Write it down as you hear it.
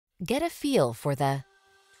Get a feel for the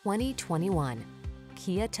 2021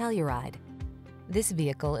 Kia Telluride. This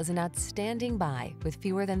vehicle is an outstanding buy with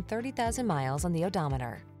fewer than 30,000 miles on the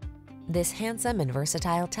odometer. This handsome and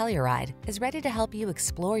versatile Telluride is ready to help you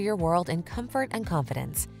explore your world in comfort and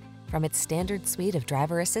confidence. From its standard suite of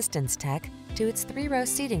driver assistance tech, to its 3-row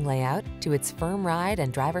seating layout, to its firm ride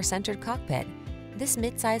and driver-centered cockpit, this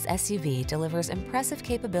midsize SUV delivers impressive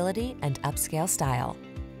capability and upscale style.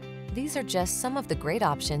 These are just some of the great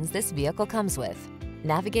options this vehicle comes with: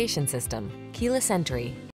 navigation system, keyless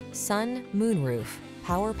entry, sun, moonroof,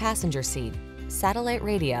 power passenger seat, satellite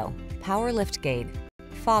radio, power liftgate,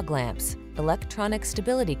 fog lamps, electronic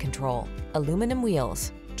stability control, aluminum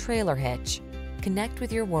wheels, trailer hitch. Connect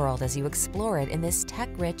with your world as you explore it in this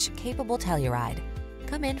tech-rich, capable Telluride.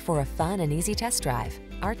 Come in for a fun and easy test drive.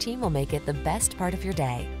 Our team will make it the best part of your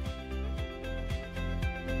day.